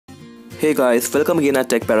Hey guys, welcome again at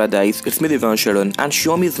Tech Paradise. It's me Divyan Sharan, and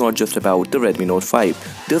Xiaomi is not just about the Redmi Note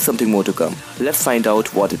 5. There's something more to come. Let's find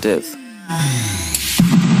out what it is.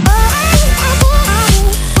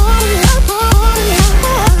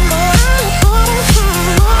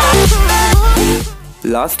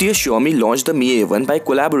 Last year, Xiaomi launched the Mi A1 by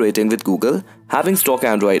collaborating with Google. Having stock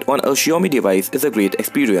Android on a Xiaomi device is a great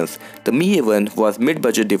experience. The Mi A1 was a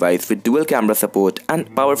mid-budget device with dual camera support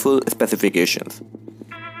and powerful specifications.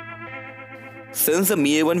 Since the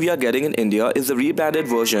Mi A1 we are getting in India is a rebranded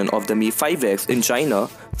version of the Mi 5X in China,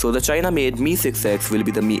 so the China-made Mi 6X will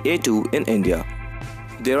be the Mi A2 in India.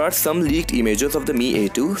 There are some leaked images of the Mi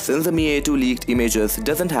A2. Since the Mi A2 leaked images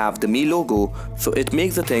doesn't have the Mi logo, so it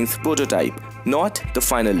makes the things prototype, not the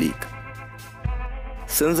final leak.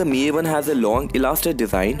 Since the Mi A1 has a long elastic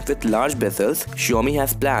design with large bezels, Xiaomi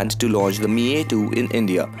has planned to launch the Mi A2 in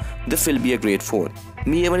India. This will be a great phone.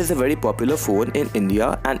 Mi A1 is a very popular phone in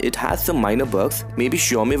India and it has some minor bugs. Maybe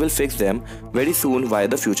Xiaomi will fix them very soon via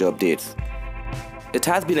the future updates. It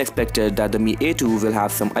has been expected that the Mi A2 will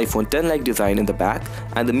have some iPhone X like design in the back,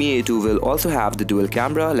 and the Mi A2 will also have the dual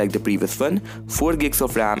camera like the previous one, 4 GB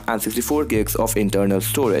of RAM and 64 GB of internal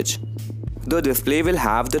storage. The display will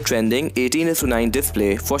have the trending 18:9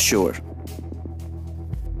 display for sure.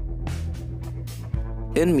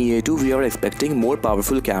 In Mi A2 we are expecting more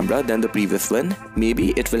powerful camera than the previous one. Maybe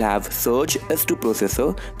it will have Surge S2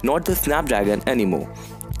 processor, not the Snapdragon anymore.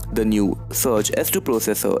 The new Surge S2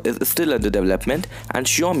 processor is still under development and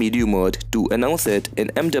Xiaomi rumored to announce it in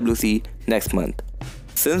MWC next month.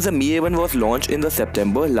 Since the Mi A1 was launched in the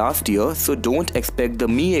September last year, so don't expect the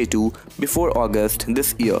Mi A2 before August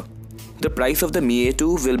this year. The price of the Mi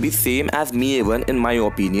A2 will be same as Mi A1 in my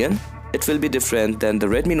opinion. It will be different than the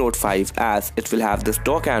Redmi Note 5 as it will have the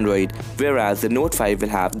stock Android, whereas the Note 5 will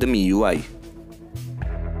have the MIUI.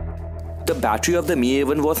 The battery of the Mi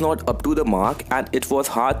A1 was not up to the mark and it was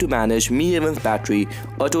hard to manage Mi A1's battery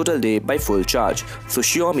a total day by full charge. So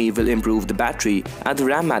Xiaomi will improve the battery and the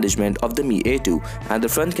RAM management of the Mi A2, and the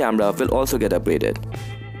front camera will also get upgraded.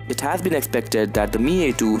 It has been expected that the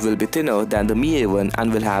Mi A2 will be thinner than the Mi A1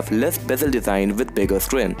 and will have less bezel design with bigger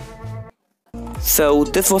screen. So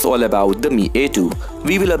this was all about the Mi A2.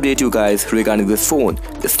 We will update you guys regarding this phone.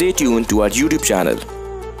 Stay tuned to our YouTube channel.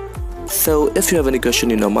 So if you have any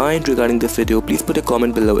question in your mind regarding this video, please put a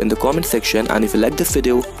comment below in the comment section, and if you like this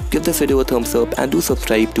video, give this video a thumbs up and do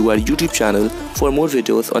subscribe to our YouTube channel for more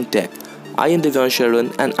videos on tech. I am Divyan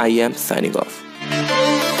Sharan and I am signing off.